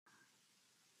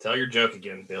Tell your joke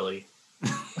again, Billy.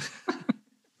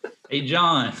 Hey,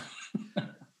 John.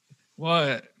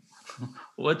 What?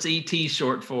 What's ET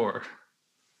short for?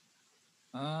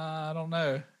 I don't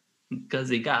know. Because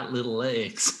he got little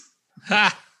legs.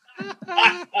 Ha!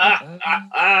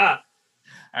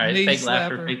 All right, Knee fake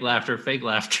slapper. laughter, fake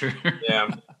laughter. Yeah.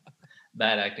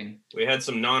 Bad acting. We had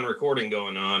some non-recording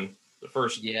going on the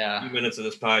first few minutes of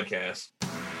this podcast.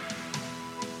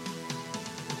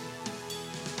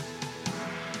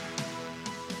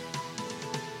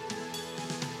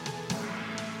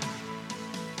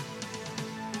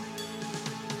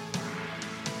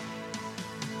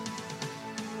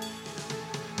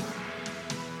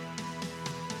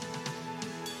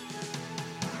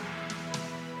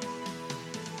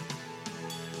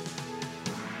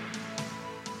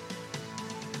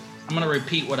 I'm going to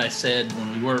repeat what I said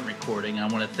when we weren't recording. I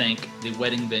want to thank the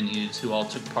wedding venues who all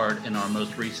took part in our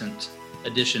most recent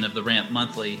edition of the Rant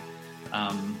Monthly.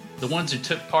 The ones who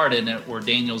took part in it were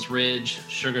Daniels Ridge,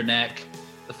 Sugar Neck,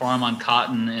 the Farm on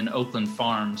Cotton, and Oakland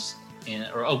Farm,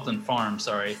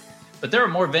 sorry. But there are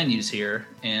more venues here,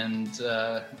 and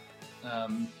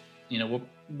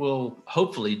we'll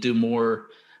hopefully do more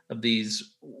of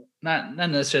these. Not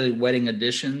necessarily wedding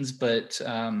editions, but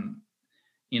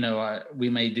we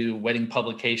may do wedding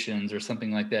publications or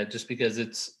something like that, just because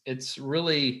it's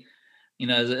really,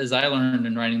 as I learned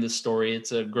in writing this story,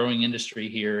 it's a growing industry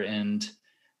here. And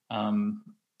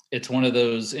it's one of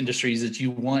those industries that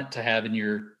you want to have in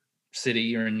your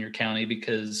city or in your county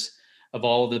because of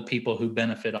all of the people who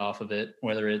benefit off of it,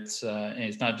 whether it's, and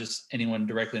it's not just anyone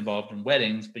directly involved in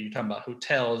weddings, but you're talking about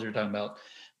hotels, you're talking about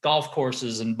golf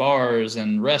courses and bars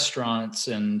and restaurants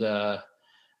and,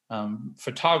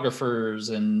 photographers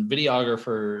and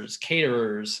videographers,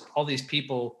 caterers, all these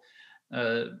people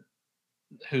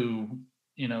who,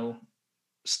 not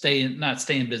stay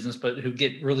in business, but who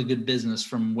get really good business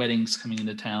from weddings coming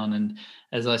into town. And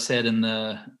as I said in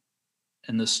the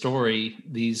story,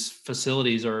 these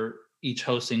facilities are each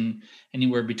hosting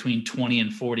anywhere between 20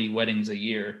 and 40 weddings a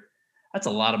year. That's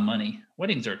a lot of money.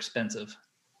 Weddings are expensive.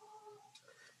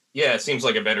 Yeah, it seems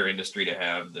like a better industry to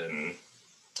have than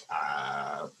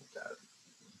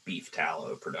beef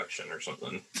tallow production or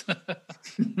something.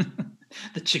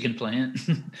 The chicken plant,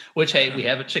 which, hey, we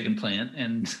have a chicken plant.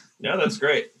 And no, that's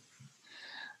great.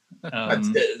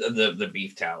 The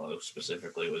beef tallow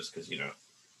specifically was because,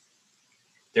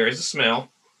 there is a smell.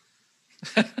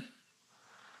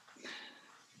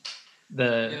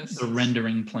 The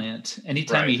rendering plant.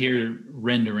 Anytime you hear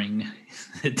rendering,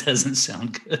 it doesn't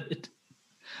sound good.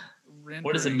 Rendering.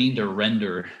 What does it mean to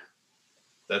render?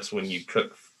 That's when you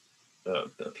cook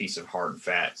a piece of hard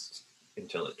fats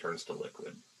until it turns to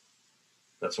liquid.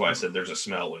 That's why I said there's a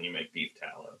smell when you make beef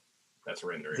tallow. That's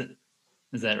rendering.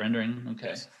 Is that rendering? Okay.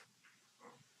 Yes.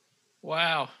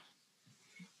 Wow.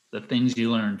 The things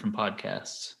you learn from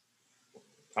podcasts.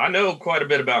 I know quite a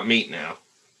bit about meat now.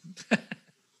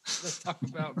 Let's talk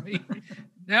about meat.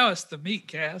 Now it's the meat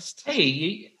cast.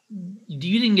 Hey, you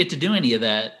didn't get to do any of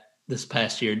that this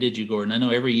past year, did you, Gordon? I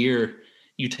know every year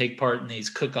you take part in these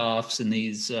cook-offs and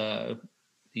these I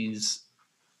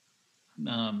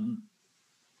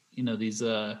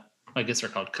guess they're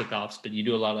called cook-offs, but you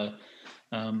do a lot of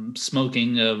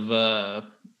smoking of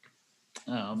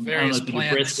various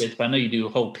plants. Briskets, but I know you do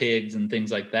whole pigs and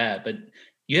things like that, but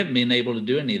you haven't been able to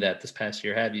do any of that this past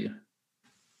year, have you?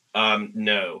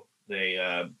 No. They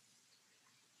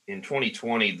in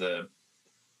 2020 the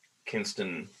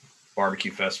Kinston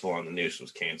Barbecue Festival on the Noose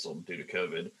was canceled due to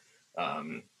COVID.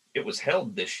 It was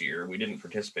held this year. We didn't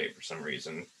participate for some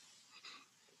reason.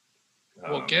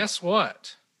 Well, guess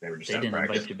what? They were just they didn't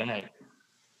invite you back.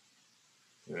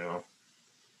 No.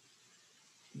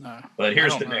 No. But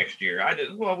here's the next year.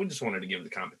 We just wanted to give the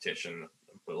competition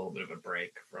a little bit of a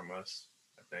break from us,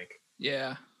 I think.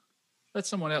 Yeah. Let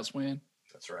someone else win.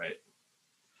 That's right.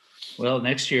 Well,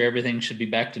 next year everything should be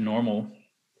back to normal.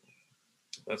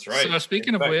 That's right. So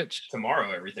speaking of which,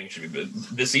 tomorrow everything should be.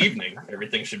 This evening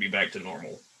everything should be back to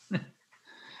normal.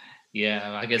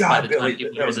 Yeah, I guess by the time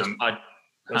people hear this that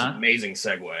was an amazing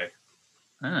segue.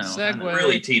 I know. Segue.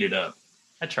 Really teed it up.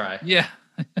 I try. Yeah.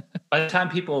 By the time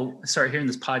people start hearing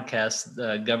this podcast,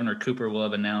 Governor Cooper will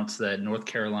have announced that North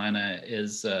Carolina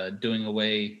is doing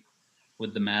away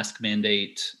with the mask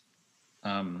mandate.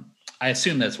 I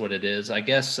assume that's what it is. I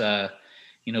guess,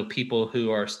 people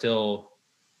who are still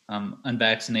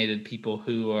unvaccinated, people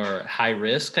who are high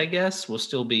risk, I guess, will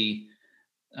still be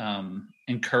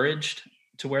encouraged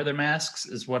to wear their masks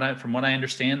from what I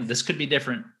understand. This could be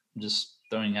different. I'm just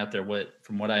throwing out there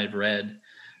from what I've read.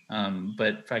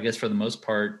 But I guess for the most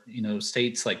part,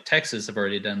 states like Texas have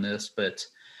already done this, but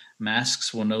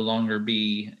masks will no longer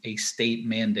be a state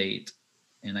mandate,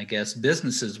 and I guess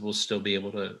businesses will still be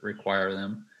able to require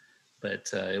them, but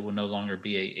it will no longer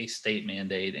be a state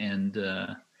mandate. And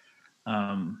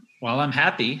while I'm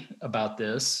happy about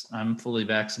this, I'm fully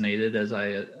vaccinated, as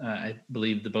I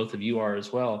believe the both of you are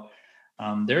as well.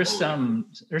 There's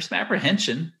some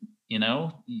apprehension,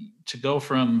 to go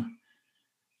from,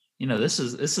 this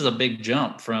is a big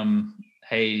jump from,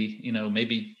 hey,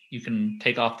 maybe you can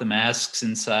take off the masks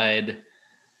inside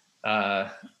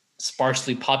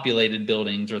sparsely populated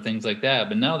buildings or things like that.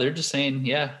 But no, they're just saying,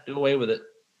 yeah, do away with it.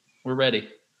 We're ready.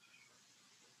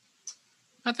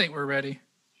 I think we're ready.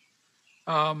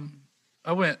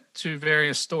 I went to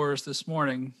various stores this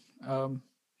morning, and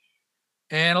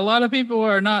a lot of people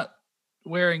are not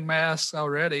wearing masks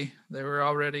already. They were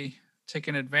already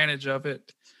taking advantage of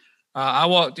it. I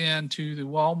walked into the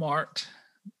Walmart,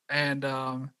 and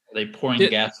are they pouring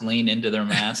gasoline into their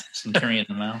masks and carrying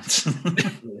them out?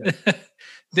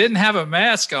 Didn't have a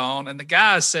mask on, and the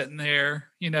guy's sitting there,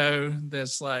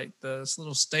 that's like this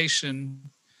little station,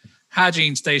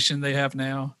 hygiene station they have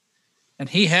now, and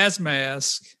he has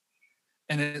mask,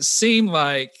 and it seemed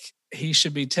like he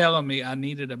should be telling me I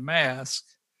needed a mask,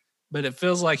 but it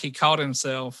feels like he caught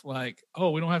himself like,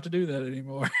 oh, we don't have to do that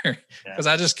anymore, because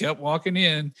I just kept walking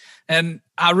in, and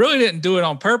I really didn't do it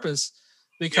on purpose.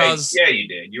 Because yeah, you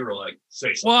did. You were like,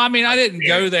 say something. Well, I mean, I didn't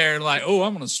go there like, oh,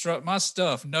 I'm going to strut my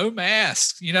stuff. No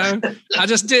mask, I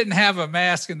just didn't have a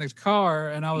mask in the car,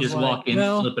 and I was just like, walk in,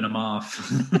 flipping them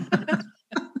off.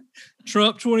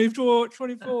 Trump 24.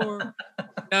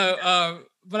 No,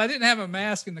 but I didn't have a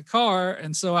mask in the car,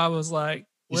 and so I was like,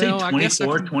 well, I guess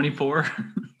 24.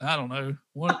 I don't know.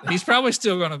 He's probably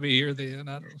still going to be here then.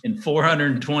 I don't know. In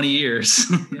 420 years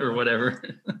or whatever.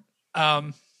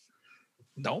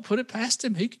 Don't put it past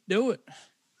him. He can do it.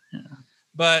 Yeah.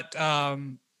 But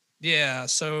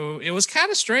so it was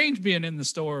kind of strange being in the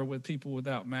store with people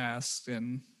without masks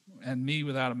and me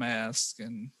without a mask.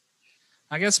 And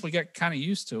I guess we got kind of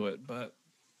used to it, but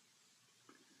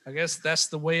I guess that's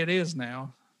the way it is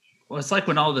now. Well, it's like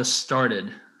when all this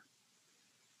started,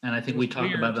 and I think we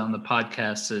talked about it on the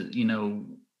podcast, that,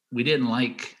 we didn't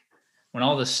like when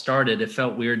all this started, it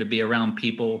felt weird to be around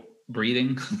people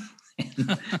breathing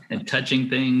and touching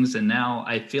things. And now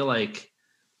I feel like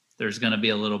there's going to be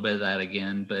a little bit of that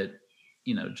again. But,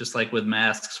 just like with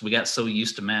masks, we got so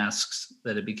used to masks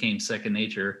that it became second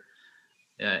nature.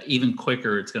 Even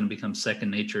quicker, it's going to become second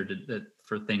nature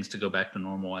for things to go back to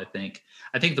normal, I think.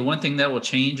 I think the one thing that will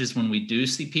change is when we do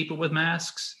see people with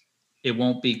masks, it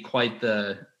won't be quite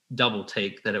the double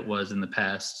take that it was in the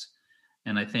past.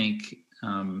 And I think,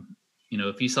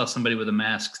 if you saw somebody with a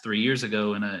mask 3 years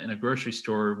ago in a grocery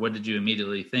store, what did you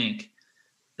immediately think?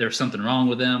 There's something wrong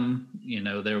with them.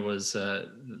 There was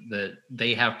that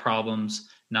they have problems,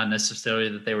 not necessarily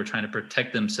that they were trying to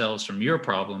protect themselves from your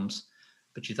problems,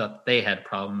 but you thought they had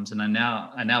problems. And I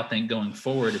now think going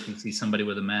forward, if you see somebody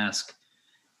with a mask,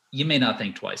 you may not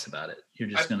think twice about it. You're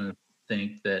just going to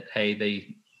think that, hey,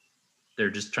 they're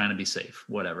just trying to be safe,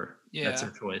 whatever. Yeah. That's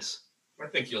their choice. I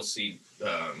think you'll see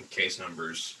case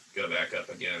numbers go back up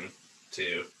again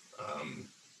too.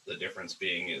 The difference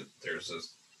being is there's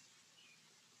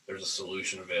a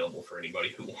solution available for anybody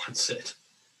who wants it.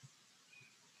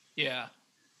 Yeah.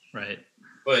 Right.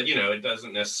 But, it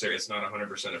doesn't necessarily, it's not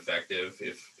 100% effective.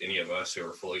 If any of us who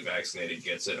are fully vaccinated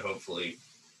gets it, hopefully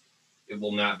it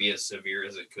will not be as severe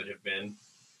as it could have been.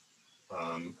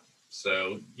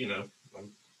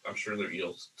 I'm sure that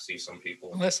you'll see some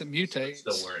people, unless it mutates,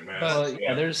 still wearing masks. Well,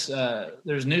 yeah,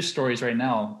 there's news stories right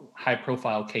now, high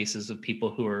profile cases of people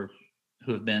who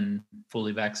have been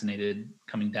fully vaccinated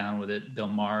coming down with it. Bill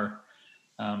Maher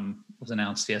was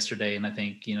announced yesterday, and I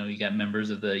think you got members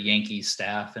of the Yankees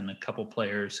staff and a couple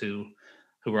players who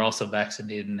were also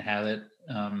vaccinated and have it.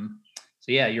 So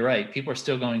yeah, you're right. People are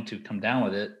still going to come down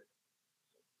with it,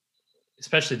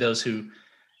 especially those who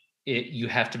you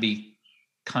have to be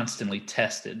constantly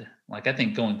tested. Like, I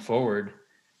think going forward,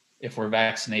 if we're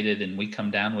vaccinated and we come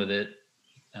down with it,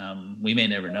 we may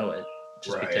never know it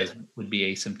just because it would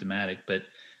be asymptomatic. But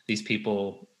these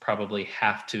people probably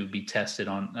have to be tested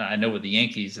on. I know with the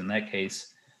Yankees in that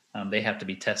case, they have to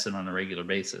be tested on a regular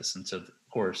basis. And so, of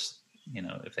course,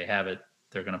 if they have it,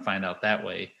 they're going to find out that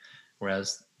way.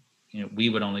 Whereas, we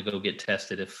would only go get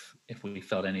tested if we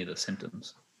felt any of the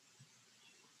symptoms.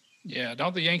 Yeah.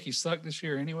 Don't the Yankees suck this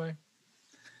year anyway?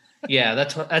 Yeah,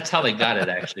 that's how they got it.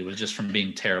 Actually, was just from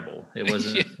being terrible. It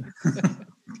wasn't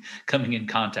coming in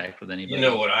contact with anybody. You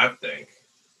know what I think?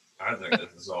 I think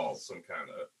this is all some kind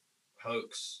of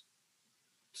hoax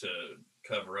to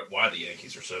cover up why the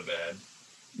Yankees are so bad.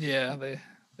 Yeah,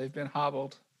 they've been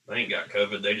hobbled. They ain't got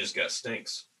COVID. They just got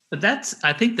stinks. But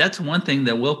I think that's one thing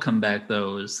that will come back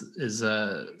though is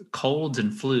colds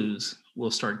and flus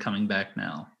will start coming back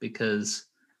now because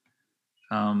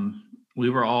we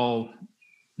were all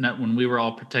not when we were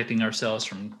all protecting ourselves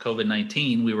from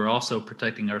COVID-19, we were also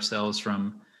protecting ourselves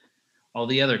from all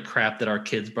the other crap that our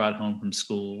kids brought home from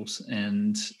schools.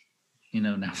 And,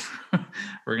 now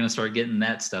we're going to start getting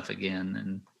that stuff again.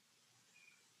 And,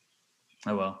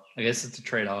 oh, well, I guess it's a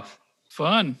trade-off.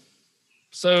 Fun.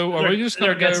 So are we just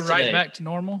going to go right back to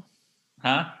normal?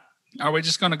 Huh? Are we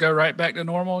just going to go right back to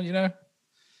normal,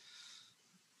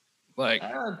 Like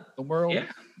the world?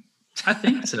 Yeah, I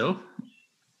think so.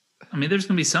 I mean, there's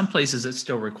going to be some places that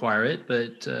still require it,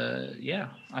 but yeah,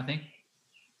 I think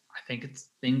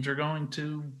things are going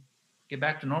to get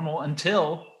back to normal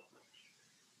until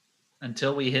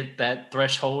we hit that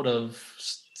threshold of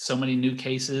so many new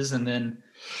cases, and then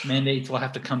mandates will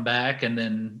have to come back, and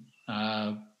then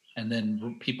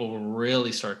people will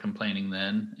really start complaining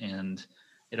then, and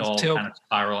it'll all kind of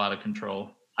spiral out of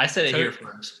control. I said it here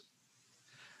first.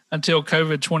 Until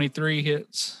COVID-23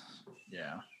 hits.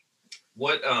 Yeah.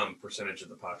 What percentage of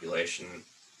the population,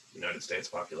 United States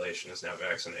population, is now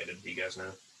vaccinated? Do you guys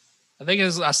know? I think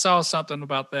I saw something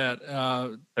about that.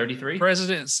 33? The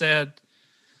president said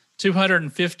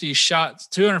 250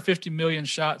 million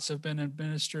shots have been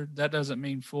administered. That doesn't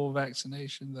mean full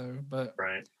vaccination, though. But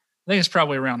right. I think it's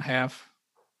probably around half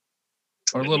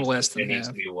or a little less than half. It needs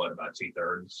to be, about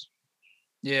 2/3?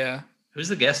 Yeah. Who's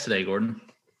the guest today, Gordon?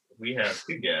 We have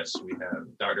two guests. We have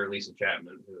Dr. Lisa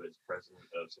Chapman, who is president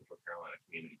of Central Carolina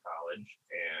Community College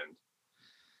and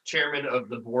chairman of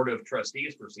the board of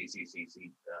trustees for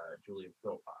CCCC, Julian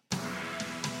Philpott.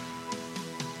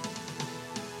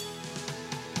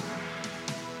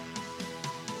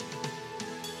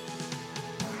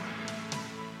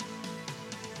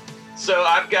 So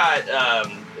I've got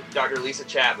Dr. Lisa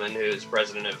Chapman, who is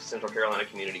president of Central Carolina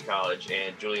Community College,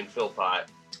 and Julian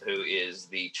Philpott, who is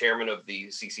the chairman of the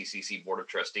CCCC Board of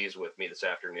Trustees, with me this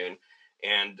afternoon.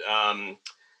 And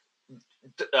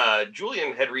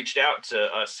Julian had reached out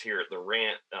to us here at the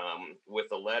Rant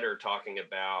with a letter talking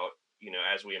about,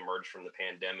 as we emerge from the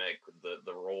pandemic,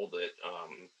 the role that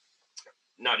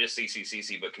not just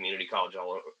CCCC, but community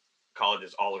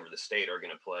colleges all over the state are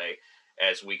going to play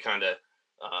as we kind of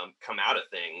come out of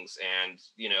things. And,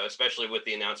 especially with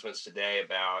the announcements today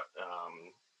about,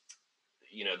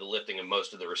 the lifting of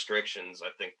most of the restrictions, I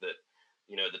think that,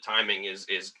 the timing is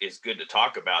good to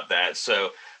talk about that.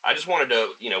 So I just wanted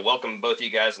to, welcome both of you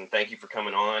guys and thank you for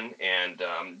coming on. And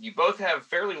you both have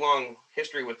fairly long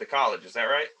history with the college. Is that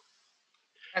right?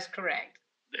 That's correct.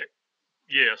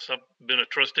 Yes, I've been a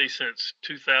trustee since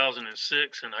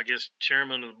 2006, and I guess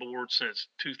chairman of the board since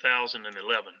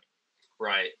 2011.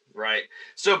 Right.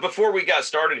 So before we got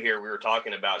started here, we were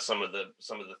talking about some of the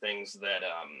things that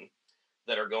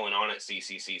that are going on at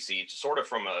CCCC, sort of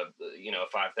from a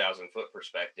 5,000 foot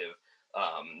perspective.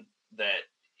 That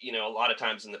a lot of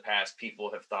times in the past,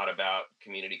 people have thought about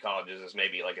community colleges as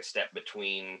maybe like a step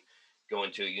between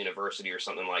going to a university or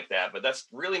something like that, but that's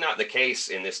really not the case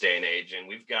in this day and age. And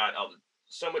we've got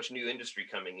so much new industry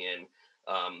coming in.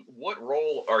 What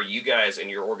role are you guys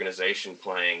and your organization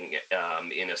playing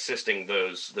in assisting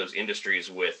those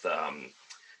industries with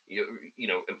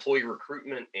employee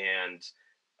recruitment and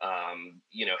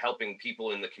helping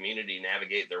people in the community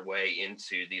navigate their way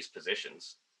into these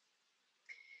positions?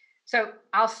 So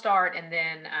I'll start and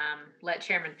then let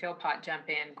Chairman Philpott jump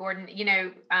in. Gordon,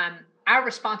 our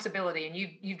responsibility, and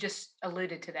you've just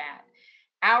alluded to that,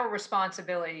 our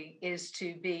responsibility is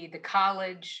to be the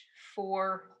college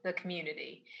for the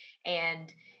community.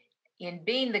 And in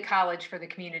being the college for the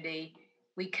community,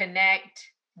 we connect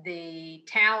the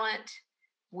talent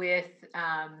with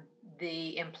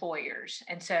the employers.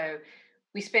 And so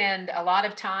we spend a lot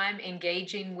of time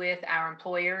engaging with our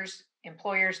employers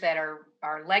that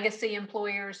are legacy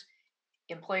employers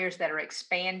that are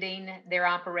expanding their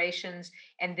operations,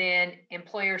 and then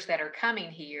employers that are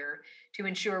coming here to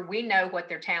ensure we know what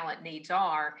their talent needs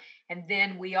are. And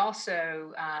then we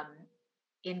also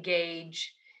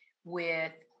engage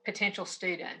with potential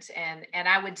students. And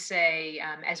I would say,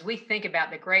 as we think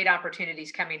about the great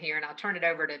opportunities coming here, and I'll turn it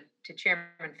over to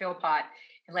Chairman Philpott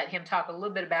and let him talk a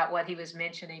little bit about what he was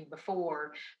mentioning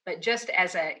before, but just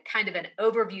as a kind of an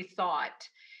overview thought,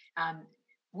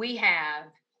 we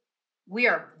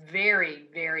are very,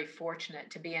 very fortunate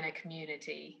to be in a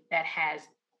community that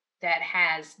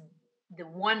has the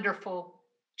wonderful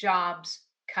jobs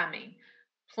coming,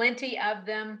 plenty of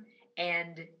them,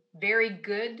 and very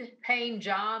good paying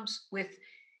jobs with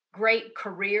great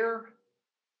career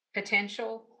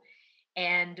potential.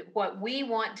 And what we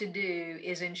want to do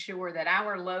is ensure that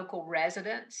our local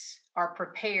residents are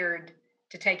prepared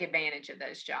to take advantage of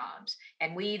those jobs.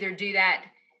 And we either do that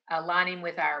aligning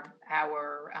with our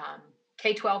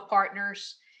K-12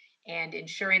 partners and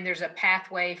ensuring there's a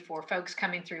pathway for folks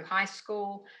coming through high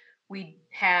school. We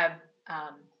have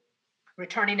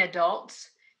returning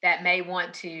adults that may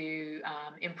want to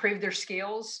improve their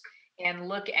skills and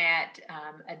look at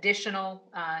additional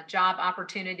job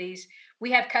opportunities.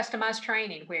 We have customized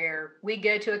training where we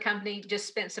go to a company, just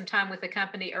spent some time with a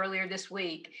company earlier this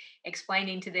week,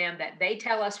 explaining to them that they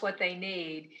tell us what they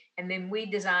need, and then we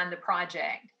design the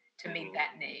project to meet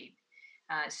that need.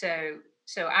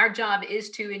 So our job is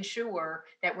to ensure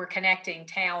that we're connecting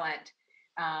talent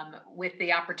with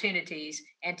the opportunities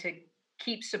and to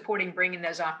keep supporting bringing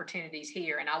those opportunities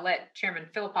here. And I'll let Chairman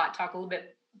Philpott talk a little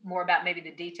bit more about maybe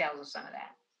the details of some of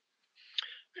that.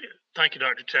 Thank you,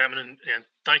 Dr. Chapman, and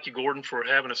thank you, Gordon, for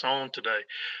having us on today.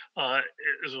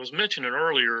 As I was mentioning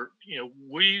earlier,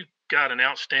 we've got an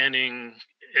outstanding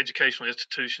educational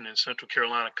institution in Central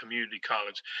Carolina Community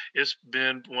College. It's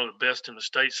been one of the best in the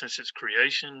state since its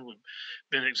creation. We've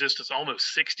been in existence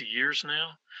almost 60 years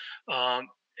now.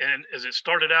 And as it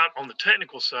started out on the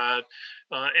technical side,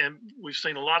 and we've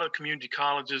seen a lot of community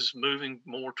colleges moving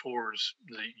more towards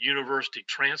the university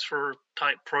transfer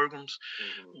type programs.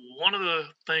 One of the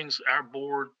things our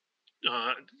board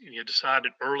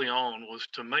decided early on was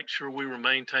to make sure we were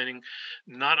maintaining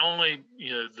not only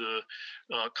the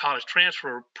college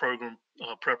transfer program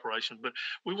preparation, but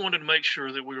we wanted to make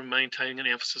sure that we were maintaining an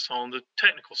emphasis on the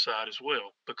technical side as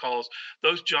well, because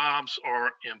those jobs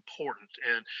are important.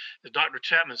 And as Dr.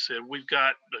 Chapman said, we've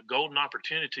got a golden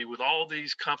opportunity with all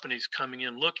these companies coming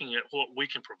in, looking at what we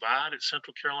can provide at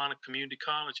Central Carolina Community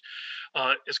College.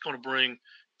 It's going to bring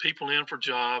people in for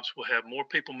jobs. We'll have more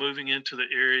people moving into the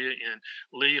area in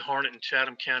Lee, Harnett, and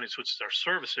Chatham counties, which is our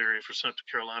service area for Central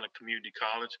Carolina Community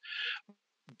College.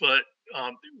 But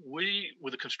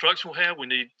with the construction we have, we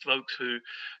need folks who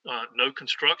know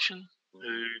construction,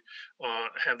 who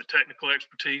have the technical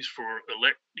expertise for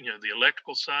the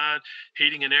electrical side,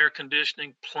 heating and air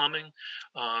conditioning, plumbing.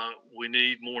 We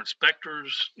need more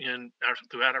inspectors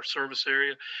throughout our service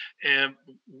area, and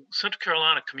Central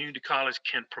Carolina Community College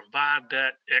can provide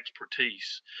that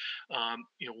expertise.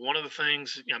 One of the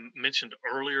things I mentioned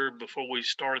earlier before we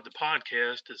started the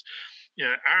podcast is,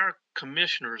 our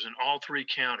commissioners in all three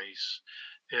counties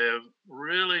have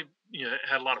really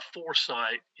had a lot of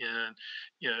foresight in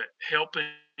helping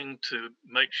to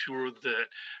make sure that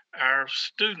our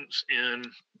students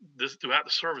throughout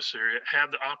the service area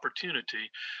have the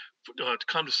opportunity to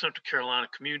come to Central Carolina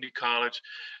Community College,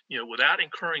 without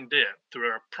incurring debt. Through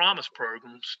our Promise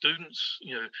program, students,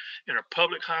 in our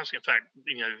public high school, in fact,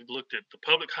 looked at the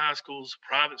public high schools,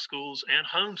 private schools, and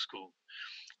homeschool.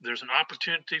 There's an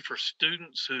opportunity for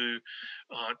students who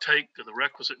take the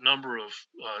requisite number of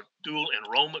dual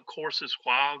enrollment courses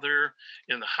while they're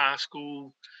in the high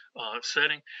school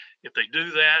setting. If they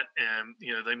do that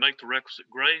and they make the requisite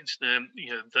grades, then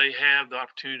they have the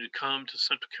opportunity to come to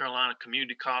Central Carolina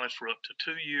Community College for up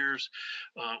to 2 years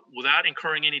without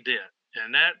incurring any debt.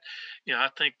 And that, I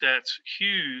think that's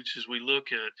huge as we look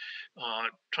at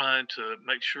trying to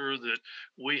make sure that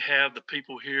we have the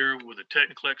people here with the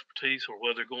technical expertise, or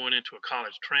whether going into a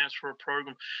college transfer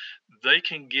program, they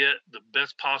can get the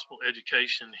best possible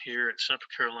education here at Central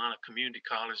Carolina Community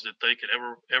College that they could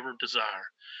ever desire.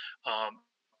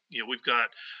 We've got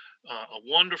a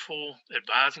wonderful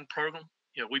advising program.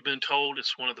 We've been told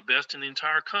it's one of the best in the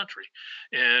entire country.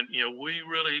 And, we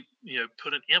really,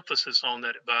 put an emphasis on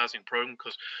that advising program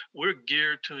because we're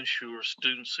geared to ensure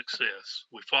student success.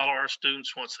 We follow our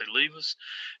students once they leave us.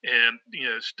 And,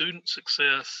 student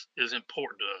success is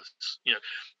important to us.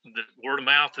 The word of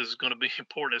mouth is going to be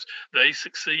important. As they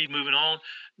succeed moving on,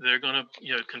 they're going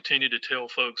to, continue to tell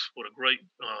folks what a great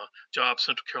job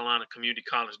Central Carolina Community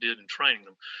College did in training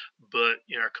them. But,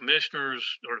 our commissioners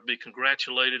are to be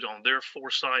congratulated on their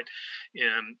foresight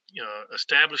in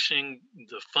establishing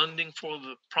the funding for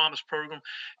the Promise program,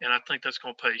 and I think that's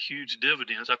going to pay huge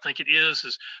dividends. I think it is,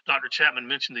 as Dr. Chapman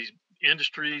mentioned, these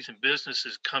industries and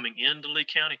businesses coming into Lee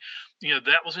County.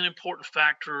 That was an important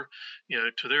factor,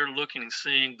 to their looking and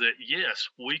seeing that yes,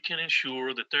 we can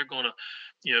ensure that they're going to,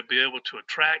 be able to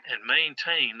attract and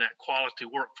maintain that quality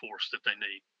workforce that they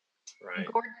need.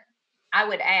 Right. Gordon, I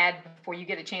would add, before you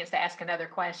get a chance to ask another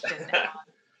question.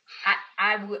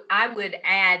 I would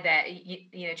add that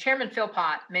Chairman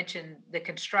Philpott mentioned the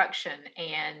construction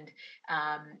and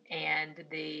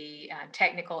the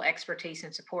technical expertise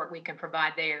and support we can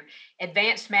provide there.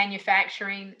 Advanced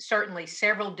manufacturing, certainly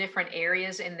several different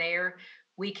areas in there.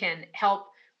 We can help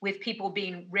with people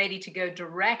being ready to go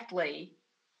directly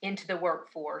into the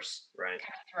workforce, right,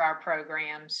 through our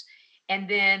programs. And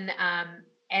then,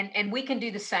 and we can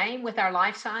do the same with our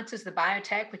life sciences, the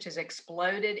biotech, which has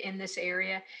exploded in this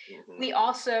area. mm-hmm. We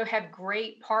also have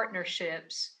great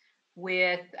partnerships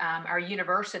with our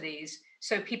universities,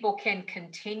 so people can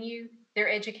continue their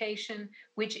education,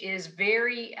 which is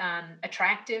very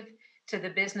attractive to the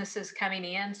businesses coming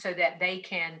in, so that they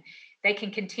can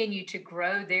continue to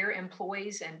grow their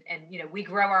employees, and we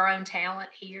grow our own talent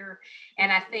here.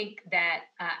 And I think that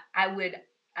I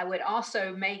would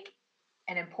also make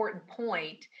an important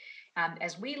point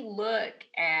as we look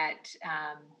at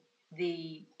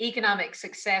the economic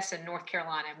success in North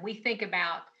Carolina, and we think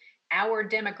about our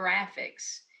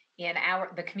demographics in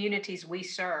the communities we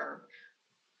serve.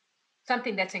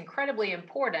 Something that's incredibly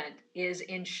important is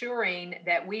ensuring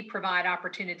that we provide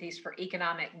opportunities for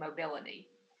economic mobility.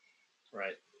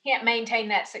 Right. Can't maintain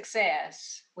that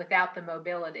success without the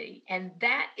mobility, and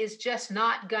that is just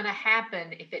not going to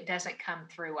happen if it doesn't come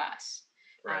through us.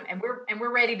 Right. And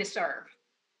we're ready to serve.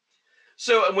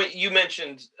 So when you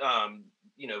mentioned,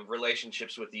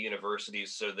 relationships with the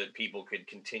universities so that people could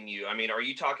continue. I mean, are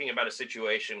you talking about a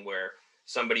situation where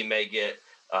somebody may get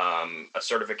a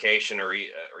certification or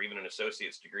even an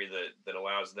associate's degree that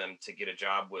allows them to get a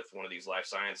job with one of these life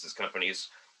sciences companies,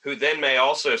 who then may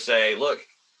also say, look,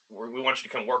 we want you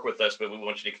to come work with us, but we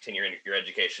want you to continue your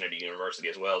education at a university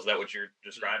as well. Is that what you're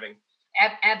describing?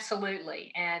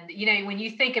 Absolutely. And, when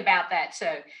you think about that,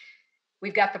 so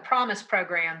we've got the Promise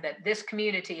program that this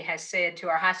community has said to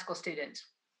our high school students,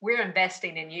 we're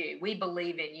investing in you. We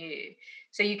believe in you.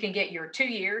 So you can get your 2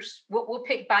 years. We'll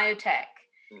pick biotech.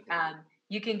 Mm-hmm.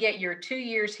 You can get your 2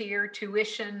 years here,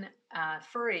 tuition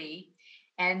free,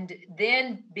 and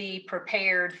then be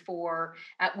prepared for,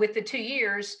 with the 2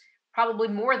 years, probably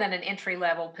more than an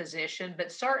entry-level position,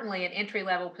 but certainly an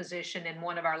entry-level position in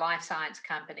one of our life science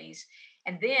companies.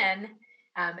 And then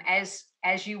as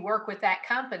you work with that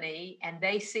company and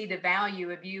they see the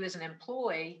value of you as an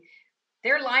employee,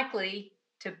 they're likely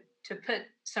to put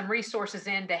some resources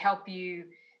in to help you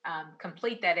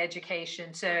complete that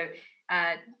education. So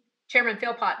Chairman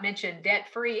Philpott mentioned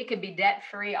debt-free. It could be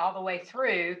debt-free all the way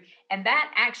through, and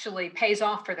that actually pays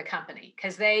off for the company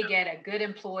because they get a good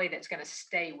employee that's going to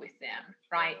stay with them,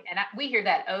 right? And we hear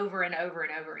that over and over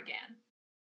and over again.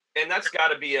 And that's got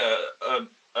to be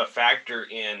a factor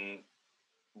in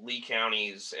Lee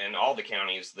counties and all the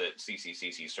counties that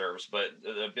CCCC serves, but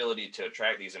the ability to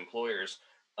attract these employers,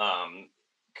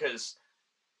 because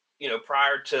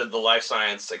prior to the life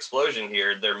science explosion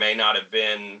here, there may not have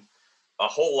been a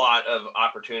whole lot of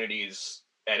opportunities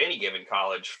at any given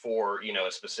college for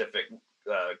a specific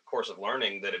course of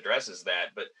learning that addresses that,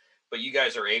 but you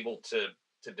guys are able to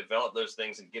develop those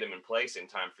things and get them in place in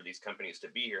time for these companies to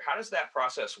be here. How does that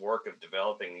process work of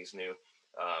developing these new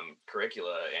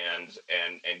curricula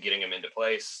and getting them into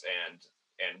place,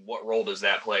 and what role does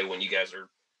that play when you guys are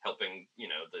helping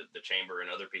the chamber and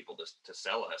other people to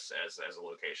sell us as a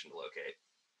location to locate?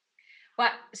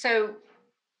 Well, so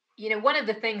one of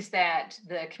the things that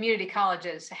the community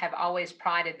colleges have always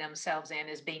prided themselves in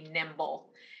is being nimble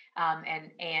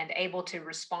and able to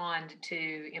respond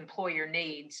to employer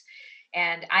needs.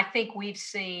 And I think we've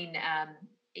seen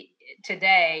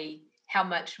today how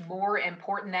much more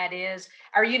important that is.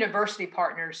 Our university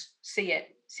partners see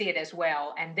it as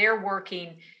well, and they're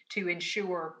working to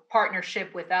ensure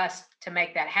partnership with us to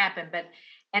make that happen. But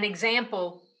an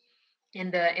example in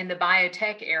the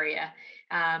biotech area,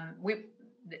 we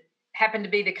happened to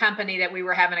be the company that we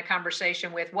were having a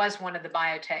conversation with was one of the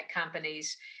biotech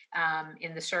companies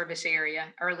in the service area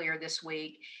earlier this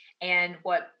week. And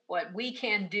what we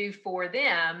can do for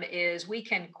them is we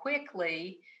can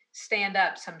quickly stand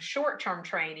up some short-term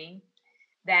training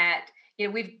that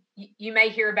you may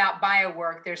hear about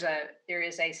biowork. There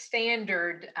is a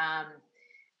standard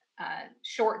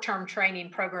short-term training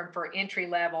program for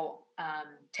entry-level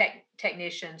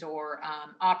technicians or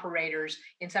operators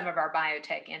in some of our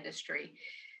biotech industry.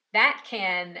 That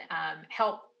can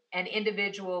help an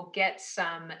individual get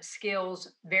some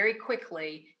skills very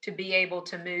quickly to be able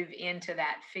to move into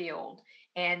that field,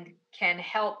 and can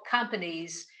help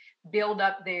companies build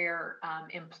up their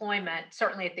employment,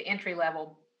 certainly at the entry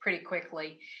level, pretty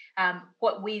quickly.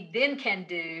 What we then can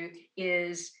do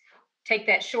is take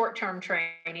that short-term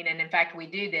training, and in fact, we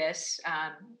do this,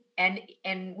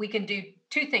 and we can do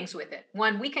two things with it.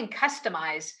 One, we can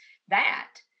customize that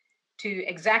to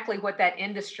exactly what that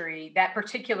industry, that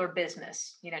particular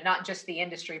business, not just the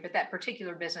industry, but that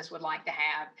particular business would like to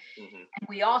have. Mm-hmm. And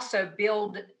we also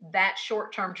build that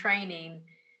short-term training.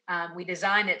 We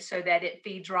design it so that it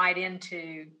feeds right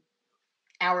into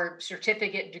our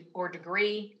certificate or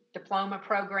degree diploma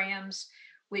programs,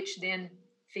 which then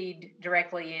feed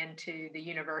directly into the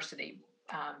university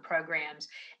programs.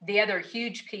 The other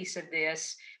huge piece of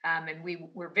this, and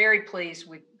we're very pleased,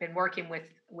 we've been working with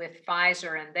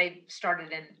Pfizer, and they've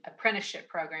started an apprenticeship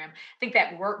program. I think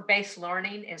that work-based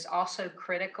learning is also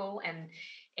critical,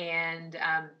 and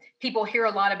people hear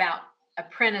a lot about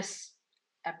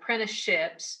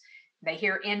apprenticeships. They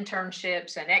hear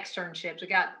internships and externships.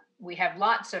 We have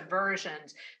lots of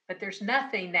versions, but there's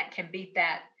nothing that can beat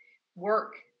that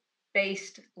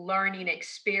work-based learning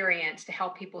experience to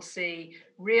help people see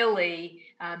really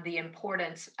the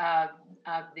importance of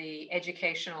the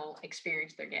educational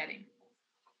experience they're getting.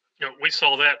 We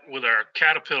saw that with our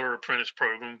Caterpillar apprentice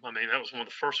program. I mean, that was one of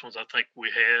the first ones I think we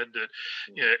had that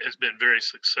has been very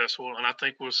successful. And I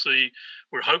think we're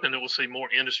hoping that we'll see more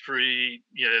industry,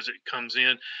 as it comes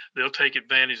in. They'll take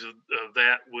advantage of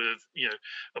that with,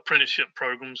 apprenticeship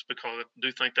programs, because I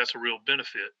do think that's a real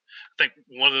benefit. I think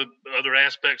one of the other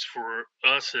aspects for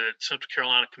us at Central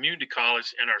Carolina Community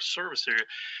College and our service area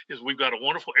is we've got a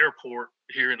wonderful airport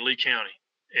here in Lee County.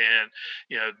 And,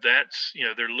 that's,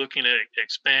 they're looking at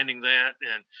expanding that,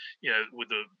 and, with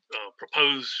the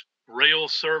proposed rail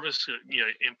service,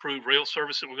 improved rail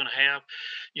service that we're going to have,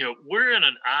 we're in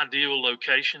an ideal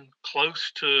location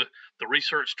close to the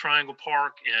Research Triangle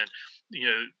Park and,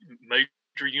 major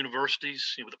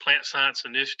universities with the Plant Science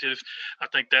Initiative. I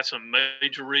think that's a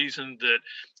major reason that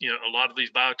a lot of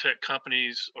these biotech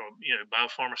companies or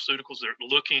biopharmaceuticals, they're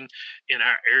looking in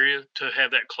our area to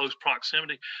have that close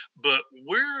proximity. But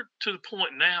we're to the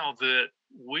point now that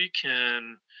we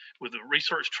can, with the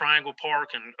Research Triangle Park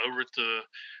and over at the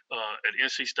at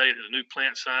NC State at the new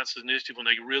Plant Science Initiative, when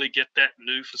they really get that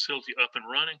new facility up and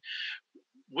running,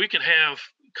 we can have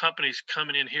companies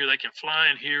coming in here. They can fly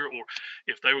in here, or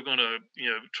if they were going to,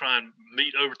 try and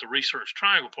meet over at the Research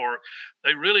Triangle Park,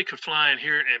 they really could fly in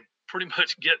here and pretty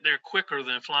much get there quicker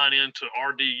than flying into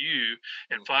RDU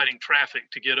and fighting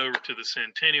traffic to get over to the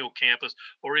Centennial campus,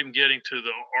 or even getting to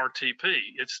the RTP.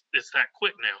 It's that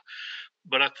quick now.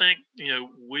 But I think,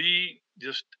 we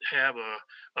just have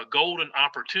a golden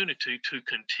opportunity to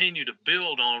continue to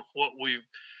build on what we've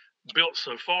built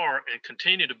so far, and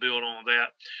continue to build on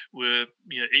that with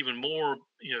even more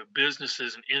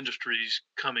businesses and industries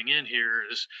coming in here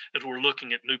as we're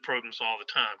looking at new programs all the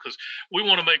time, because we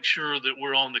want to make sure that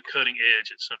we're on the cutting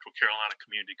edge at Central Carolina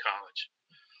Community College.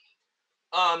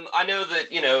 I know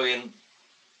that in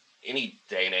any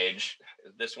day and age,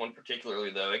 this one particularly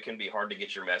though, it can be hard to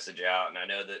get your message out, and I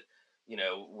know that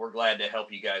we're glad to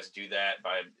help you guys do that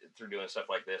through doing stuff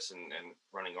like this and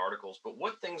running articles. But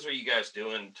what things are you guys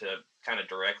doing to kind of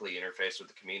directly interface with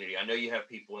the community? I know you have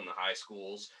people in the high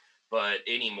schools, but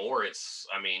anymore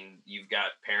you've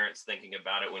got parents thinking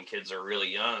about it when kids are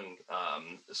really young.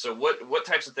 So what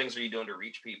types of things are you doing to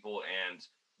reach people, and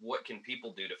what can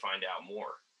people do to find out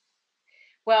more?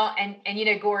 Well, and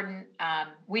Gordon,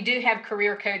 we do have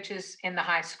career coaches in the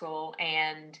high school,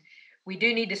 and we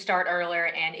do need to start earlier,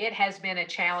 and it has been a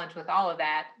challenge with all of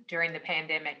that during the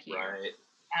pandemic year. Right.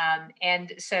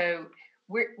 And so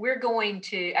we're going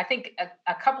to, I think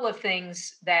a couple of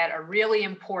things that are really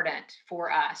important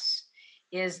for us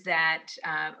is that,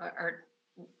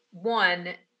 one,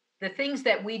 the things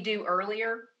that we do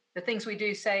earlier, the things we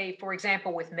do, say, for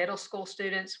example, with middle school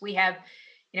students, we have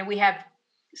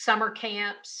summer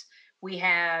camps, we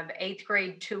have 8th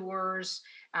grade tours,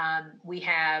 we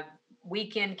have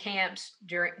weekend camps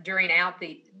throughout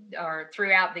the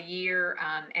year,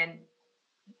 and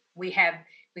we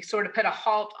sort of put a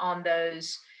halt on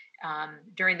those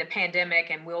during the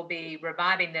pandemic, and we'll be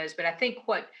reviving those. But I think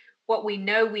what we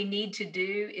know we need to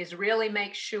do is really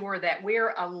make sure that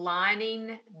we're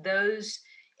aligning those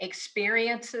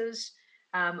experiences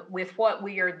with what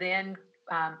we are then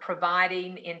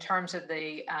providing in terms of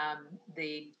the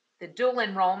dual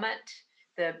enrollment,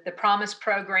 the Promise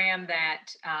program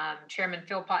that Chairman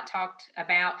Philpott talked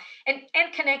about, and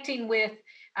connecting with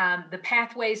the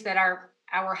pathways that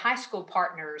our high school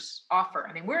partners offer.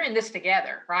 I mean, we're in this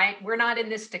together, right? We're not in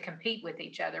this to compete with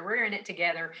each other. We're in it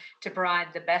together to provide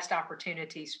the best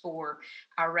opportunities for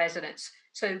our residents.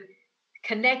 So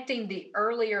connecting the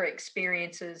earlier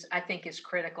experiences, I think, is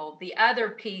critical. The other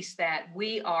piece that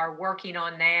we are working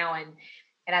on now,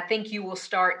 and I think you will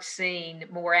start seeing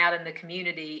more out in the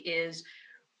community, is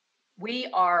we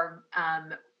are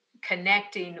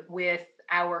connecting with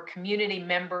our community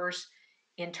members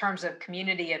in terms of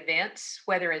community events,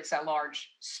 whether it's a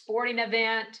large sporting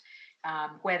event,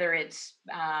 whether it's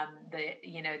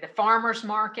the farmers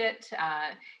market,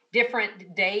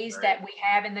 different days that we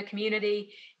have in the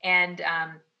community, and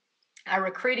our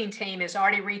recruiting team is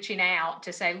already reaching out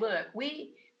to say, look,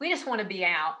 we just want to be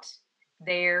out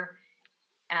there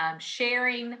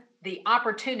sharing the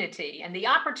opportunity. And the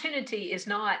opportunity is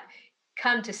not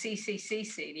come to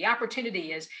CCCC. The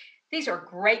opportunity is these are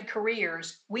great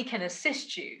careers. We can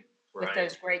assist you with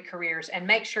those great careers and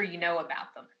make sure you know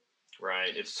about them.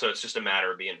 Right. It's just a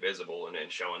matter of being visible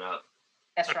and showing up.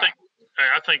 That's right.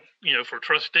 I think, for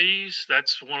trustees,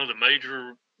 that's one of the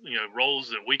major, roles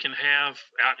that we can have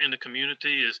out in the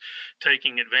community is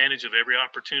taking advantage of every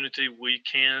opportunity we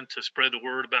can to spread the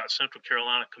word about Central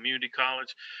Carolina Community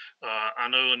College. I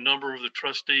know a number of the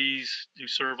trustees who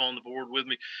serve on the board with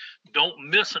me don't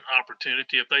miss an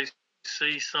opportunity if they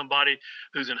see somebody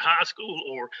who's in high school,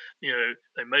 or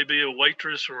they may be a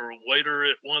waitress or a waiter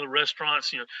at one of the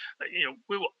restaurants.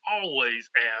 We will always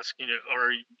ask,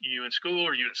 are you in school?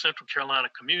 Are you at Central Carolina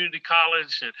Community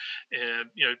College? And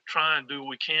try and do what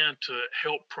we can to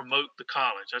help promote the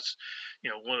college. That's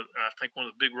I think one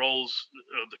of the big roles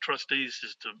of the trustees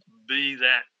is to be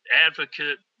that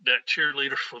advocate, that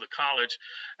cheerleader for the college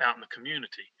out in the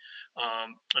community. I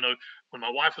know when my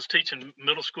wife was teaching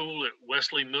middle school at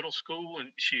Wesley Middle School,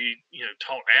 and she,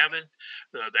 taught AVID,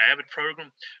 the AVID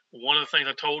program, one of the things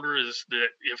I told her is that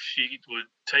if she would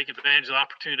take advantage of the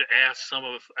opportunity to ask some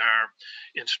of our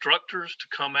instructors to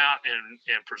come out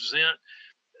and present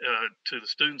to the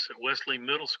students at Wesley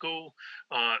Middle School,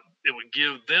 it would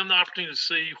give them the opportunity to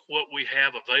see what we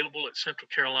have available at Central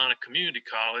Carolina Community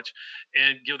College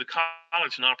and give the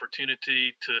college an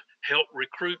opportunity to help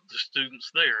recruit the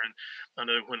students there. And I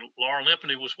know when Laura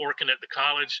Limpany was working at the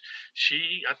college,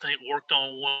 she, I think, worked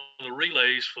on one of the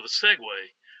relays for the Segway.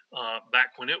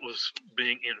 Back when it was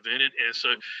being invented. And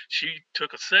so she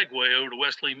took a Segway over to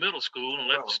Wesley Middle School and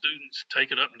let the students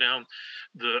take it up and down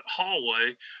the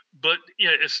hallway. But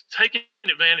it's taking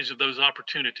advantage of those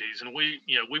opportunities. And we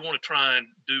want to try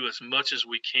and do as much as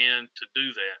we can to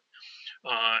do that.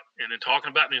 And then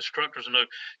talking about the instructors, I know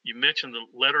you mentioned the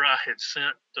letter I had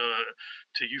sent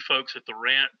to you folks at the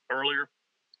Rant earlier.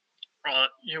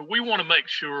 We want to make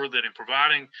sure that in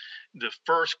providing the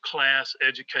first class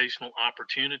educational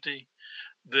opportunity,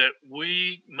 that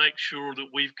we make sure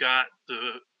that we've got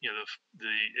the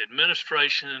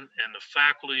administration and the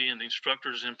faculty and the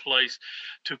instructors in place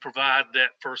to provide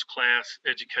that first class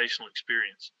educational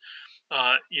experience.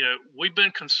 We've been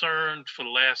concerned for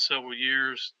the last several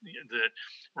years that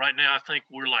right now I think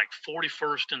we're like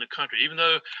 41st in the country, even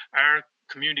though our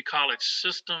community college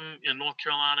system in North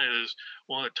Carolina is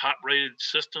one of the top rated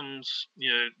systems,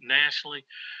 nationally.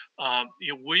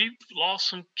 We've lost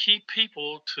some key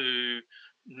people to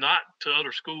not to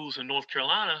other schools in North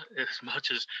Carolina as much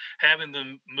as having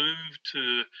them move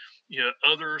to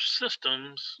other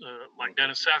systems like down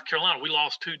in South Carolina. We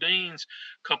lost 2 deans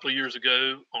a couple of years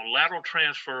ago on lateral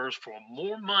transfers for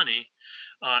more money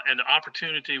and the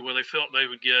opportunity where they felt they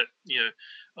would get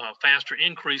faster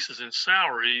increases in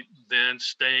salary than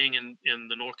staying in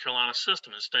the North Carolina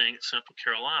system and staying at Central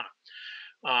Carolina.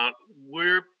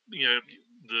 We're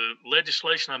the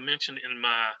legislation I mentioned in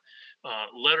my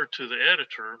letter to the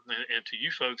editor and to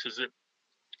you folks is that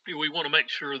we want to make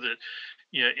sure that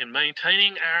in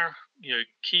maintaining our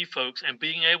key folks and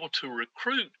being able to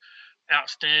recruit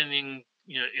outstanding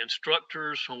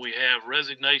instructors when we have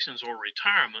resignations or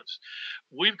retirements,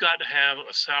 we've got to have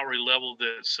a salary level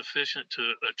that's sufficient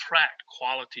to attract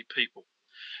quality people.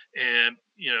 And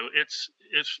it's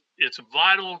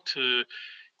vital to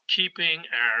keeping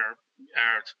our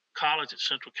college at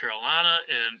Central Carolina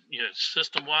and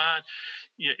system wide.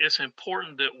 It's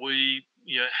important that we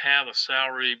have a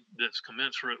salary that's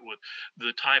commensurate with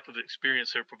the type of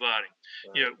experience they're providing.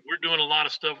 Right. We're doing a lot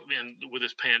of stuff with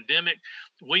this pandemic.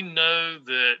 We know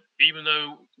that even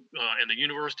though and the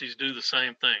universities do the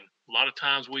same thing, a lot of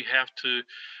times we have to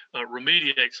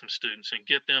remediate some students and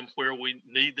get them where we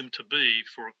need them to be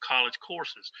for college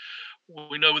courses.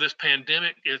 We know with this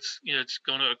pandemic, it's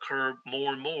going to occur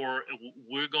more and more.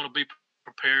 We're going to be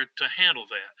prepared to handle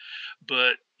that,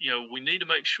 but we need to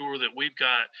make sure that we've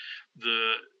got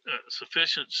the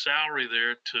sufficient salary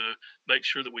there to make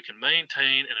sure that we can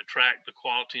maintain and attract the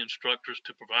quality instructors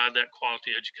to provide that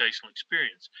quality educational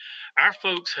experience. Our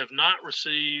folks have not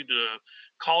received a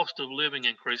cost of living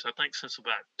increase, I think, since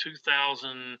about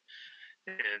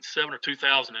 2007 or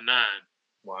 2009.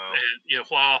 Wow. And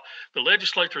while the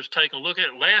legislature has taken a look at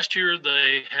it, last year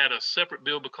they had a separate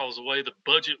bill because of the way the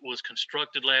budget was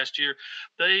constructed last year.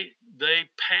 They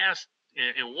passed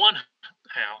in one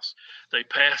house, they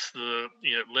passed the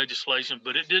legislation,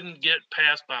 but it didn't get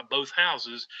passed by both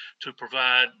houses to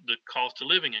provide the cost of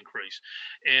living increase.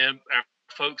 And our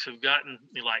folks have gotten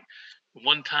like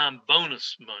one-time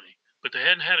bonus money. but they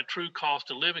hadn't had a true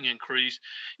cost of living increase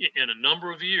in a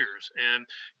number of years. And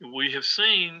we have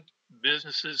seen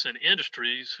businesses and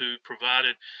industries who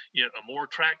provided a more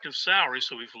attractive salary.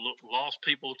 So we've lost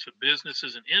people to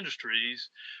businesses and industries,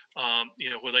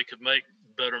 where they could make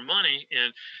better money.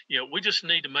 And we just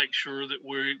need to make sure that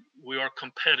we are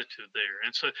competitive there.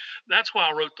 And so that's why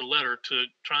I wrote the letter, to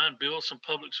try and build some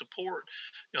public support,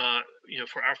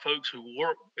 for our folks who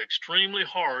work extremely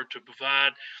hard to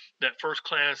provide that first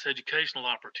class educational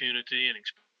opportunity and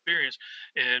experience,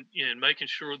 and making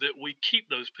sure that we keep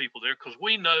those people there, because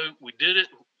we know we did it.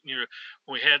 When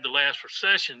we had the last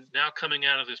recession. Now coming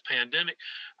out of this pandemic,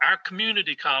 our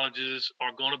community colleges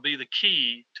are going to be the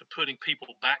key to putting people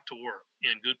back to work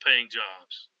in good paying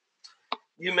jobs.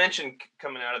 You mentioned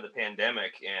coming out of the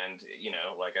pandemic, and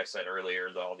like I said earlier,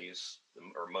 all these,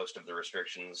 or most of the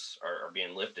restrictions are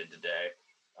being lifted today.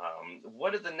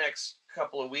 What do the next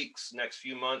couple of weeks, next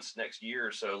few months, next year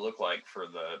or so look like for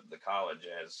the college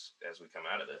as we come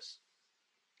out of this?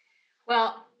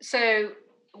 Well, so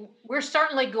we're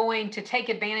certainly going to take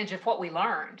advantage of what we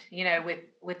learned,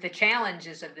 with the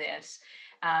challenges of this.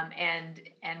 And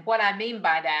what I mean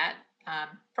by that,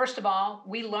 first of all,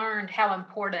 we learned how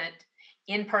important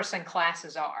in-person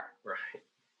classes are.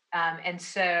 Right. And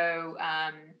so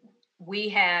we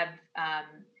have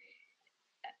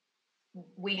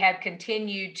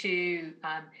continued to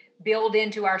build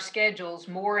into our schedules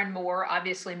more and more,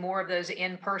 obviously more of those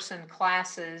in-person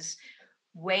classes,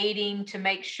 waiting to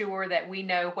make sure that we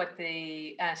know what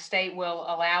the state will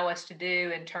allow us to do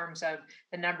in terms of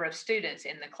the number of students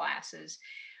in the classes.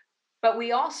 But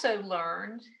we also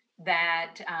learned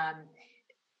that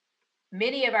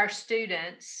many of our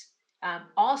students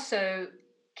also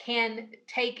can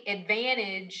take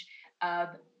advantage of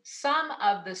some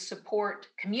of the support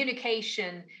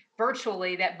communication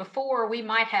virtually that before we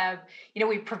might have,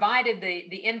 we provided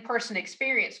the in-person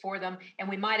experience for them, and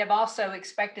we might have also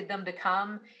expected them to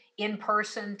come in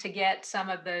person to get some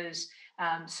of those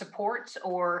supports,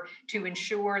 or to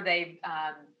ensure they've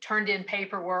turned in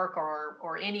paperwork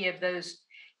or any of those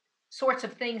sorts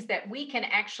of things that we can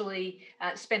actually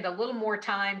spend a little more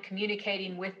time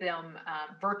communicating with them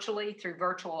virtually through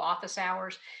virtual office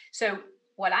hours. So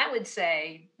what I would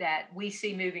say that we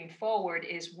see moving forward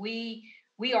is we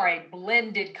are a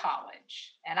blended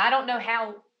college. And I don't know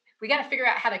how, we got to figure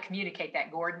out how to communicate that,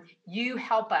 Gordon. You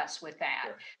help us with that.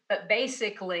 Sure. But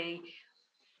basically,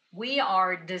 we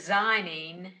are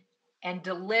designing and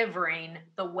delivering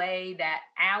the way that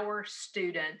our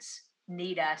students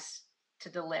need us to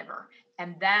deliver.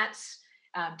 And that's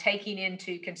taking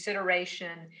into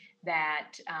consideration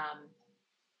that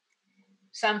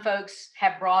some folks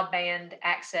have broadband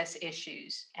access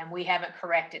issues, and we haven't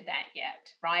corrected that yet,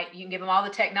 right? You can give them all the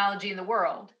technology in the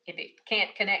world. If it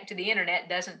can't connect to the internet, it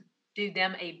doesn't do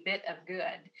them a bit of good.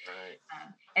 Right.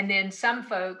 And then some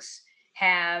folks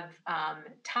have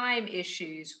time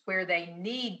issues where they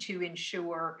need to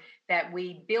ensure that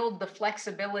we build the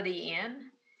flexibility in.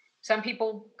 Some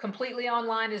people, completely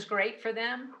online is great for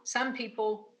them. Some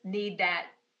people need that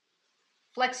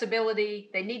flexibility.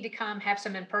 They need to come have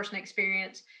some in-person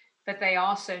experience, but they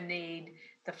also need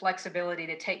the flexibility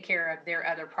to take care of their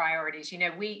other priorities.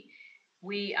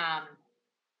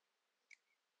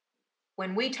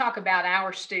 When we talk about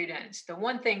our students, the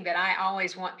one thing that I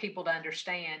always want people to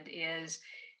understand is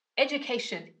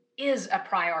education is a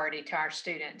priority to our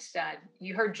students.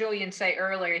 You heard Julian say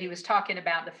earlier, he was talking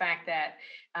about the fact that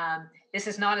this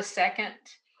is not a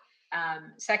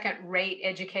second-rate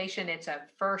education. It's a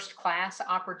first-class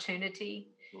opportunity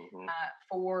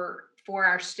for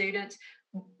our students.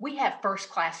 We have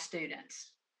first-class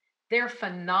students. They're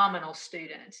phenomenal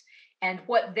students. And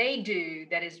what they do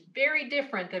that is very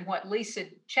different than what Lisa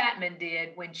Chapman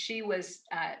did when she was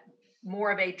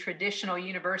more of a traditional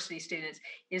university student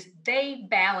is they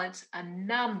balance a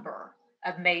number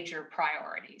of major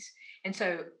priorities. And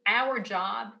so our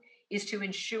job is to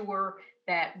ensure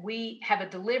that we have a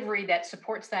delivery that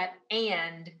supports that,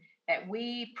 and that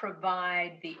we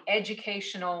provide the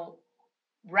educational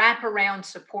wraparound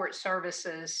support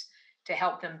services to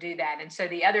help them do that. And so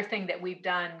the other thing that we've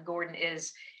done, Gordon,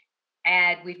 is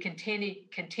we've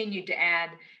continued to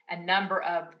add a number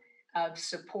of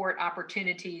support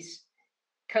opportunities,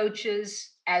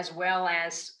 coaches, as well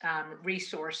as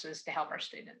resources to help our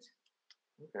students.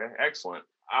 Okay, excellent.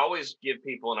 I always give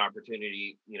people an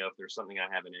opportunity, if there's something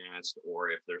I haven't asked,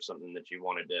 or if there's something that you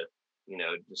wanted to,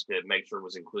 just to make sure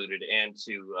was included, and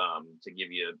to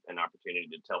give you an opportunity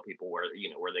to tell people where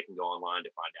they can go online to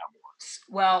find out more.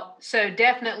 Well, so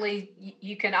definitely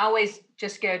you can always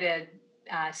just go to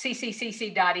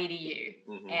cccc.edu,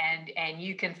 and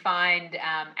you can find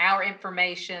our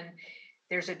information.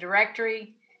 There's a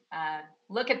directory.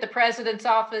 Look at the president's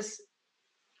office,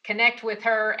 connect with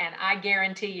her, and I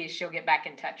guarantee you she'll get back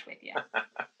in touch with you.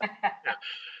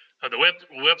 The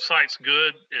website's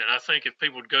good, and I think if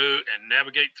people would go and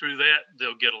navigate through that,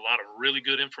 they'll get a lot of really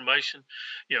good information.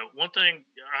 One thing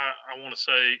I want to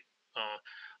say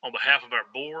on behalf of our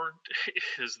board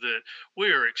is that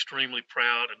we are extremely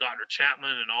proud of Dr.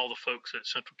 Chapman and all the folks at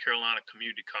Central Carolina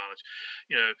Community College.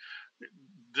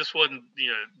 This wasn't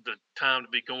the time to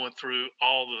be going through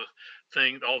all the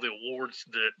awards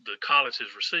that the college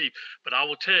has received, but I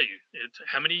will tell you,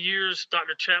 how many years,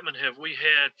 Dr. Chapman, have we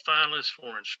had finalists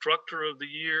for Instructor of the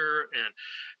Year and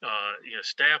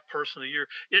Staff Person of the Year?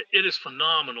 It is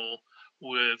phenomenal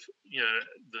with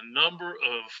the number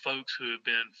of folks who have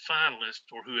been finalists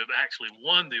or who have actually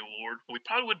won the award. We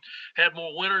probably would have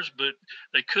more winners, but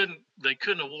they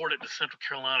couldn't award it to Central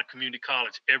Carolina Community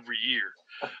College every year.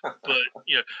 But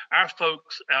our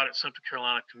folks out at Central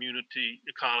Carolina Community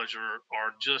College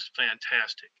are just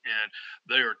fantastic, and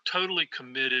they are totally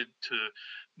committed to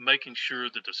making sure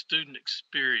that the student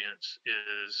experience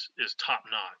is top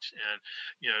notch. And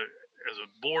as a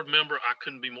board member, I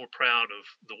couldn't be more proud of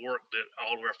the work that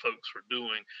all of our folks are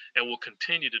doing and will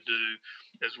continue to do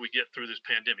as we get through this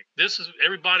pandemic. This is,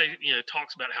 everybody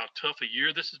talks about how tough a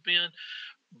year this has been,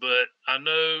 but I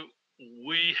know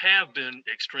we have been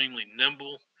extremely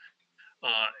nimble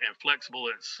and flexible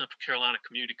at Central Carolina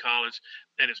Community College,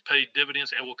 and it's paid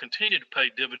dividends and will continue to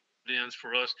pay dividends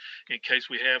for us in case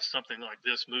we have something like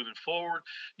this moving forward.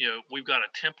 We've got a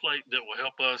template that will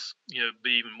help us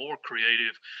be even more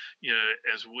creative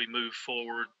as we move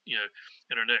forward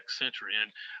in our next century.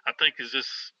 And I think as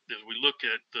we look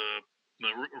at the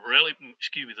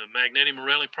Magnetti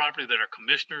Morelli property that our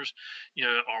commissioners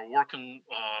are working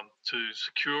to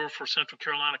secure for Central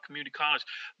Carolina Community College,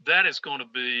 that's going to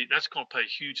pay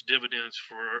huge dividends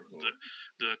for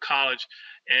the college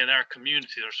and our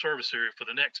community, our service area, for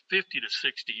the next 50 to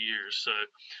 60 years. So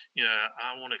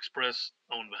I want to express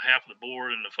on behalf of the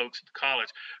board and the folks at the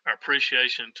college our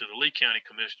appreciation to the Lee County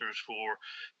commissioners for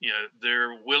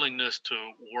their willingness to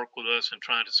work with us and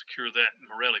trying to secure that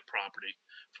Morelli property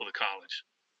for the college.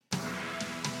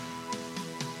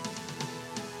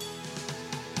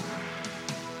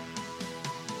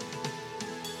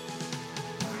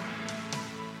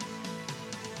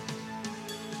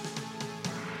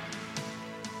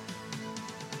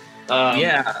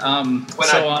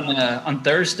 So on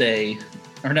Thursday,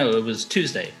 or no, it was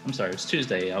Tuesday. I'm sorry, it was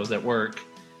Tuesday. I was at work,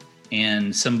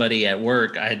 and somebody at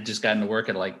work, I had just gotten to work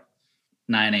at like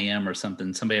 9 a.m. or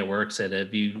something. Somebody at work said,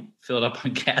 "Have you filled up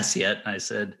on gas yet?" And I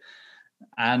said,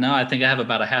 "No, I think I have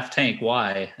about a half tank."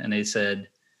 Why? And they said,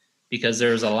 because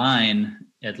there's a line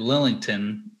at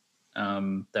Lillington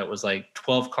that was like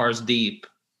 12 cars deep,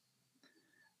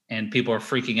 and people are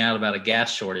freaking out about a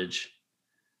gas shortage.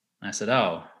 And I said,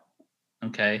 "Oh,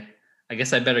 okay. I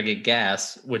guess I better get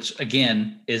gas," which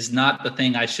again is not the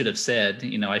thing I should have said.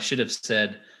 I should have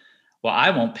said, well,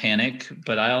 I won't panic,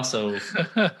 but I also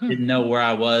didn't know where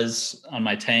I was on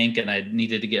my tank, and I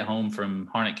needed to get home from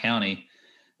Harnett County.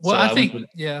 Well, so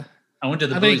I went to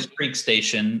the Blues Creek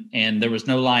station, and there was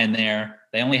no line there.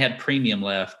 They only had premium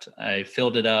left. I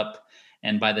filled it up,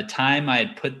 and by the time I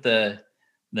had put the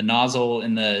nozzle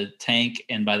in the tank,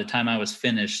 and by the time I was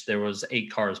finished, there was 8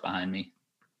 cars behind me.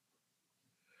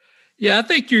 Yeah, I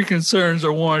think your concerns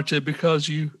are warranted because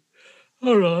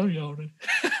hold on, I'm yawning.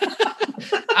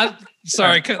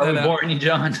 Sorry, cut that out. Boring you,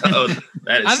 John.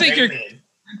 That is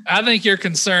I think your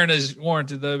concern is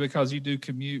warranted though, because you do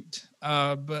commute.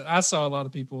 But I saw a lot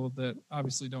of people that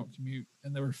obviously don't commute,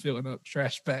 and they were filling up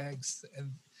trash bags,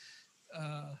 and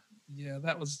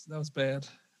that was bad.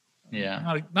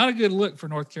 Yeah, not a good look for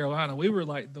North Carolina. We were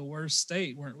like the worst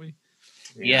state, weren't we?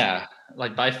 Yeah,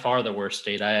 like by far the worst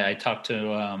state. I talked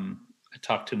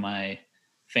to my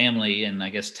family, and I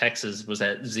guess Texas was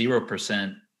at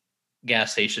 0%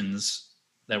 gas stations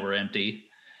that were empty.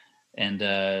 And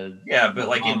but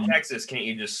like in Texas, can't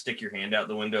you just stick your hand out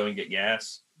the window and get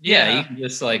gas? Yeah, you can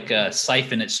just like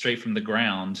siphon it straight from the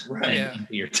ground into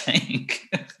your tank.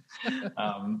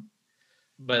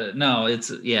 But no,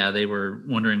 they were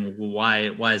wondering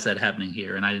why is that happening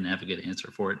here, and I didn't have a good answer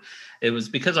for it. It was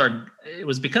because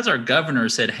our governor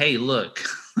said, "Hey, look,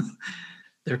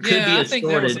 there could be a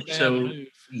shortage." Move.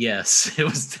 Yes, it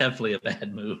was definitely a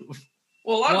bad move.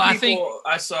 Well, a lot of people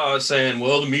I saw saying,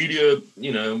 "Well, the media,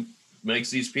 makes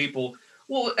these people."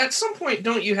 Well, at some point,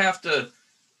 don't you have to,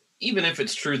 even if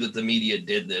it's true that the media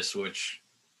did this, which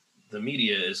the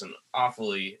media is an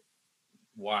awfully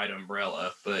wide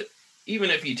umbrella, but even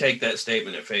if you take that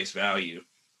statement at face value,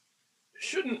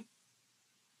 shouldn't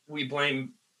we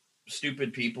blame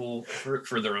stupid people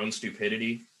for their own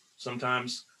stupidity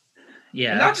sometimes?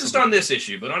 Yeah, and not just on this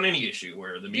issue, but on any issue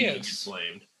where the media gets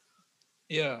blamed.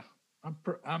 Yeah,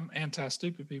 I'm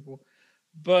anti-stupid people,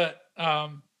 but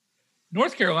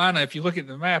North Carolina, if you look at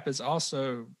the map, is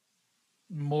also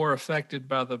more affected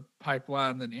by the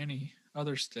pipeline than any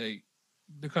other state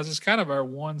because it's kind of our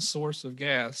one source of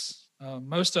gas.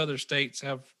 Most other states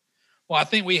have, well, I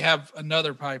think we have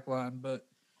another pipeline, but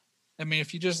I mean,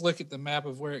 if you just look at the map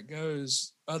of where it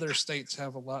goes, other states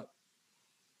have a lot.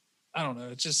 I don't know.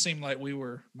 It just seemed like we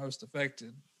were most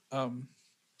affected.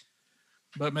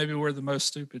 But maybe we're the most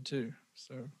stupid too.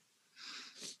 So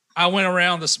I went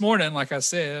around this morning, like I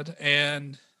said,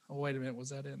 and wait a minute, was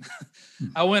that in?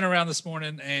 I went around this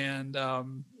morning and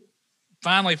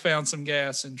finally found some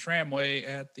gas in Tramway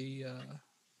at the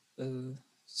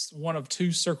one of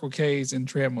two Circle K's in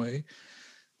Tramway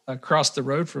across the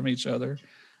road from each other.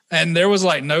 And there was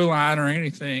like no line or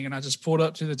anything. And I just pulled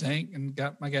up to the tank and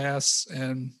got my gas.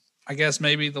 And I guess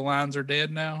maybe the lines are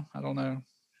dead now. I don't know.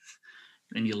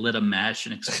 And you lit a match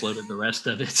and exploded the rest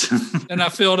of it. And I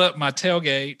filled up my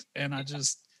tailgate and I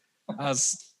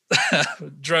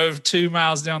drove 2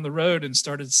 miles down the road and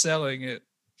started selling it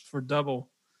for double.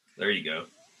 There you go.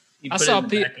 You put it in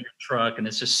the back of your truck and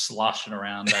it's just sloshing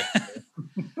around back there.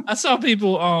 I saw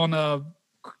people on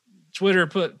Twitter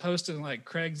posting like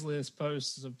Craigslist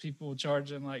posts of people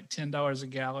charging like $10 a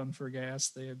gallon for gas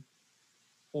they had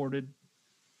ordered.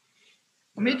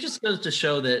 I mean, it just goes to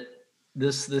show that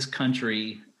this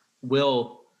country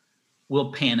will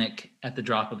panic at the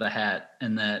drop of a hat,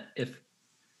 and that if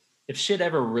shit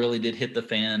ever really did hit the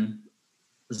fan,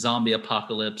 zombie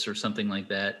apocalypse or something like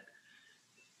that,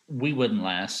 we wouldn't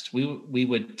last. We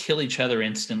would kill each other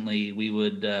instantly. We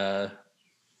would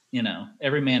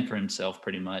every man for himself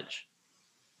pretty much.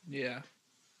 Yeah.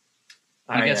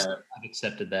 I guess I've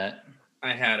accepted that.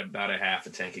 I had about a half a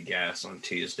tank of gas on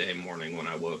Tuesday morning when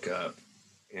I woke up,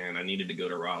 and I needed to go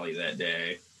to Raleigh that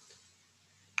day.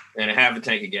 And a half a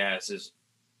tank of gas is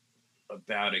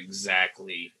about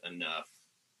exactly enough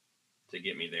to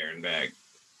get me there and back.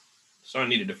 So I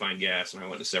needed to find gas, and I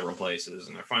went to several places,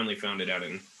 and I finally found it out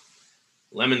in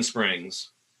Lemon Springs.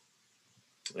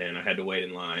 And I had to wait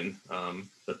in line,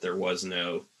 but there was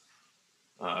no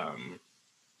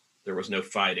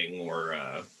fighting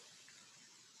or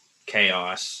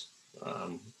chaos.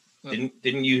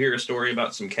 Didn't you hear a story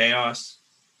about some chaos,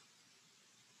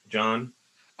 John?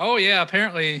 Oh yeah,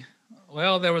 apparently.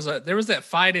 Well, there was that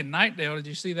fight in Nightdale. Did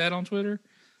you see that on Twitter?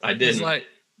 I didn't. It was like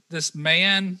this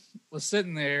man was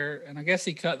sitting there, and I guess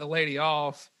he cut the lady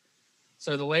off.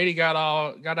 So the lady got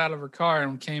out of her car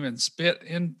and came and spit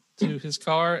into his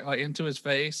car, like into his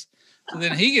face. So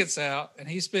then he gets out and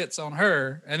he spits on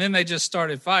her, and then they just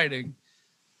started fighting,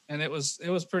 and it was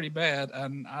pretty bad.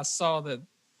 And I saw that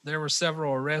there were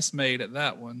several arrests made at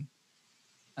that one,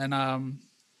 and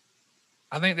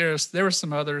I think there were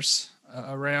some others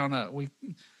around.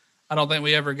 I don't think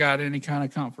we ever got any kind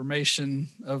of confirmation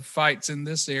of fights in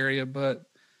this area, but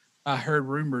I heard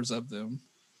rumors of them,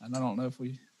 and I don't know if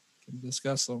we can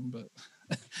discuss them, but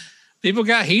people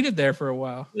got heated there for a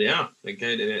while. Yeah, it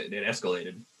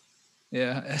escalated.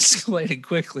 Yeah, escalated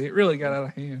quickly. It really got out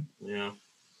of hand. Yeah.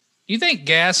 You think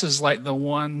gas is like the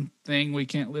one thing we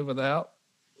can't live without?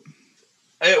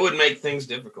 It would make things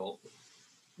difficult.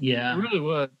 Yeah. It really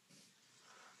would.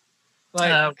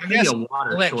 Like, I guess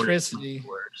water electricity.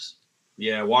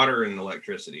 Yeah, water and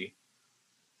electricity.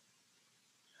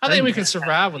 I think we could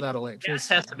survive without electricity. Gas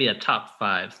has to be a top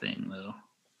 5 thing, though.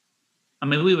 I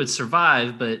mean, we would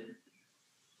survive, but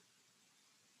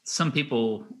some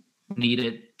people need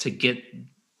it to get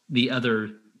the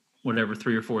other, whatever,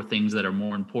 3 or 4 things that are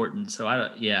more important. So,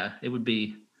 it would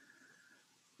be.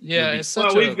 Yeah, it's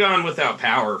such we've gone without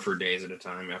power for days at a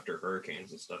time after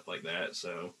hurricanes and stuff like that.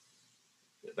 So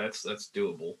that's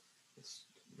doable. It's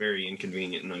very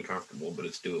inconvenient and uncomfortable, but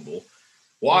it's doable.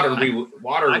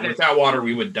 Without water,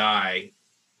 we would die.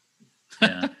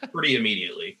 Yeah. Pretty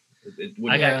immediately. It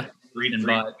would got three days,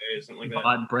 something like that.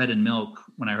 Bought bread and milk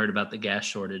when I heard about the gas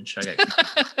shortage.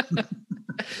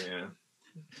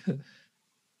 Yeah.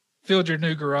 Filled your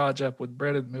new garage up with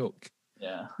bread and milk.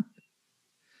 Yeah.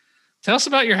 Tell us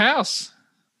about your house.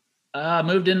 I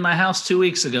moved in my house 2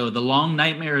 weeks ago. The long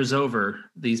nightmare is over.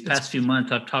 These past few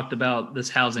months, I've talked about this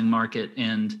housing market,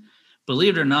 and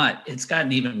believe it or not, it's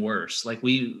gotten even worse. Like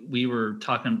we were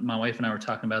talking, my wife and I were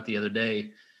talking about the other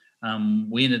day.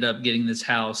 We ended up getting this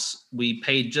house. We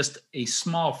paid just a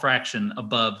small fraction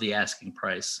above the asking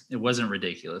price. It wasn't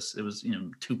ridiculous. It was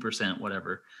 2%,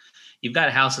 whatever. You've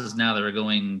got houses now that are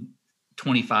going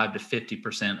 25 to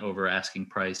 50% over asking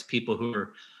price. People who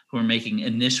are making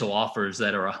initial offers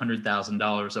that are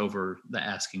 $100,000 over the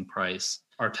asking price.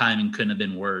 Our timing couldn't have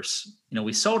been worse.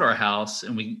 We sold our house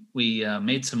and we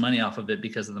made some money off of it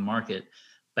because of the market.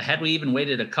 But had we even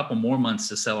waited a couple more months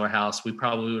to sell our house, we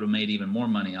probably would have made even more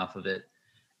money off of it.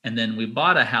 And then we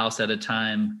bought a house at a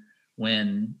time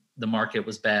when the market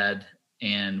was bad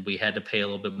and we had to pay a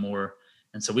little bit more.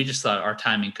 And so we just thought our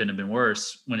timing couldn't have been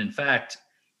worse, when in fact,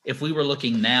 if we were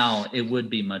looking now, it would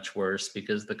be much worse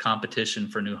because the competition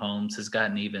for new homes has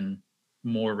gotten even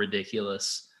more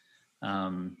ridiculous.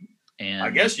 And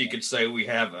I guess you could say we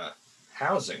have a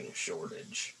housing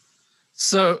shortage.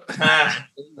 So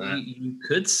you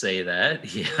could say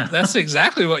that. Yeah, that's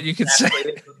exactly what you could say.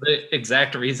 The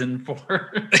exact reason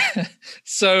for.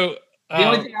 So the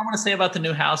only thing I want to say about the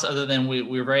new house, other than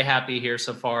we're very happy here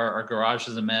so far, our garage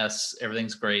is a mess,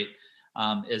 everything's great,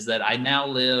 is that I now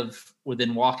live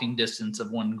within walking distance of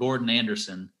one Gordon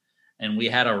Anderson, and we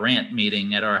had a Rant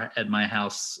meeting at my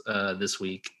house this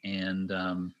week.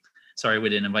 And sorry we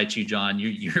didn't invite you, John.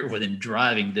 You're within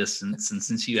driving distance, and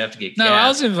since you have to get no, I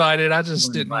was invited. I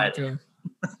just didn't want to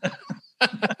go.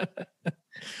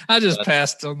 I just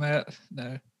passed on that.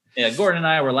 No. Yeah, Gordon and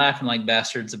I were laughing like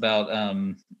bastards about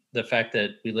the fact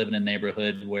that we live in a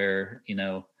neighborhood where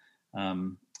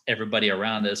everybody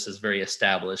around us is very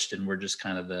established, and we're just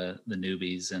kind of the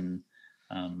newbies. And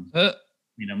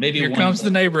maybe here comes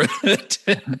the neighborhood.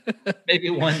 Maybe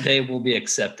one day we'll be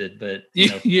accepted, but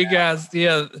you guys,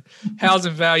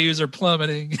 housing values are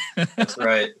plummeting. That's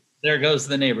right. There goes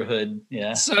the neighborhood.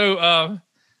 Yeah. So,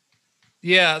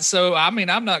 so I mean,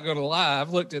 I'm not going to lie.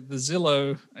 I've looked at the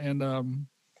Zillow, and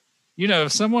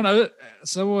if someone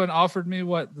offered me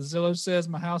what the Zillow says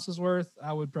my house is worth,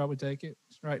 I would probably take it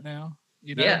right now.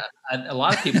 Yeah, a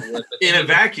lot of people would. In a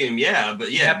vacuum, yeah,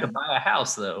 but you have to buy a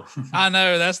house though. I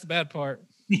know, that's the bad part.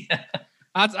 Yeah.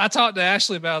 I talked to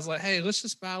Ashley about it. I was like, hey, let's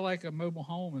just buy like a mobile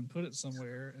home and put it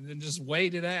somewhere and then just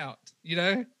wait it out,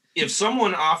 If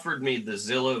someone offered me the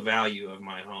Zillow value of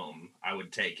my home, I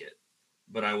would take it,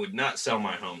 but I would not sell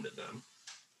my home to them.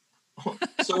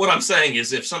 So what I'm saying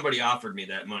is, if somebody offered me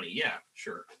that money, yeah,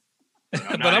 sure.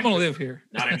 But I'm going to live here.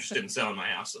 Not interested in selling my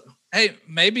house, though. Hey,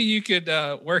 maybe you could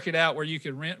work it out where you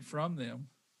could rent from them.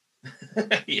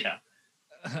 Yeah.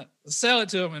 Sell it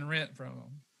to them and rent from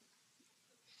them.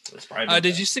 That's probably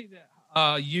did you see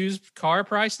that used car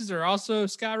prices are also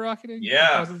skyrocketing?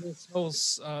 Yeah. Because of this whole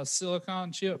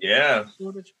silicon chip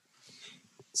shortage.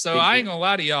 So I ain't going to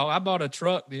lie to y'all. I bought a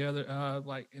truck the other,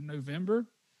 in November.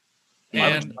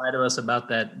 Why would you lie to us about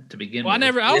that to begin with? I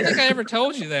don't think I ever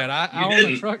told you that. I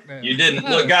own a truck now. You didn't.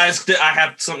 No. Look, guys, I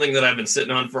have something that I've been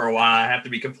sitting on for a while. I have to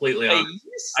be completely honest.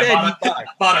 I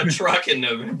bought a truck in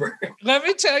November. Let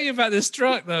me tell you about this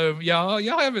truck, though, y'all.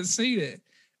 Y'all haven't seen it.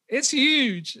 It's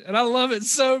huge, and I love it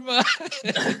so much.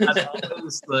 I'm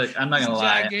not going to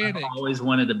lie. Gigantic. I've always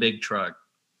wanted a big truck.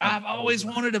 I've always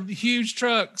wanted a huge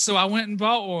truck, so I went and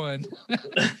bought one.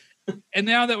 And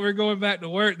now that we're going back to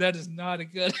work, that is not a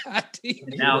good idea.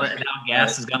 Now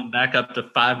gas has gone back up to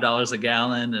 $5 a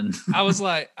gallon, and I was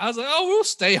like, oh, we'll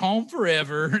stay home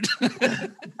forever.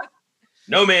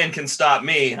 No man can stop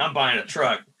me. I'm buying a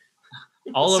truck.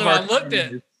 I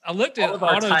looked at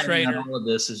Auto Trader. All of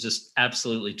this is just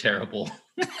absolutely terrible.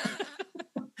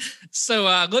 So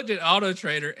I looked at Auto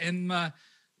Trader, and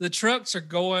the trucks are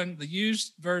going. The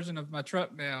used version of my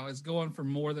truck now is going for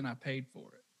more than I paid for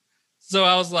it. So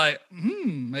I was like,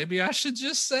 maybe I should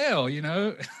just sell,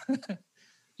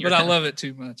 But I love it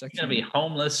too much. You're going to be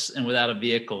homeless and without a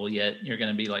vehicle, yet you're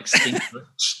going to be like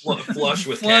flush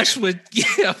with cash.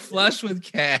 Flush with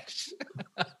cash.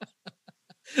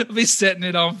 I'll be setting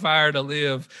it on fire to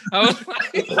live. I was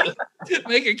like,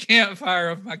 make a campfire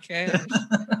of my cash.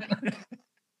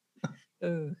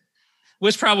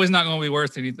 Which probably is not going to be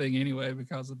worth anything anyway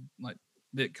because of like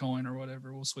Bitcoin or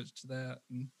whatever. We'll switch to that.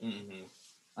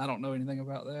 I don't know anything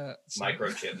about that. So.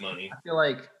 Microchip money. I feel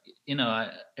like,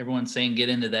 everyone's saying get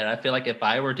into that. I feel like if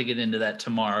I were to get into that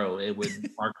tomorrow, it would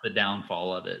mark the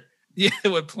downfall of it. Yeah, it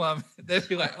would plummet. They'd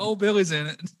be like, oh, Billy's in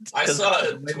it. I saw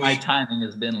the way my timing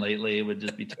has been lately. It would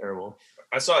just be terrible.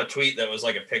 I saw a tweet that was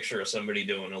like a picture of somebody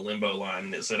doing a limbo line,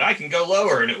 and it said, I can go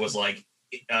lower. And it was like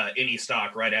any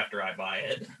stock right after I buy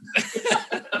it.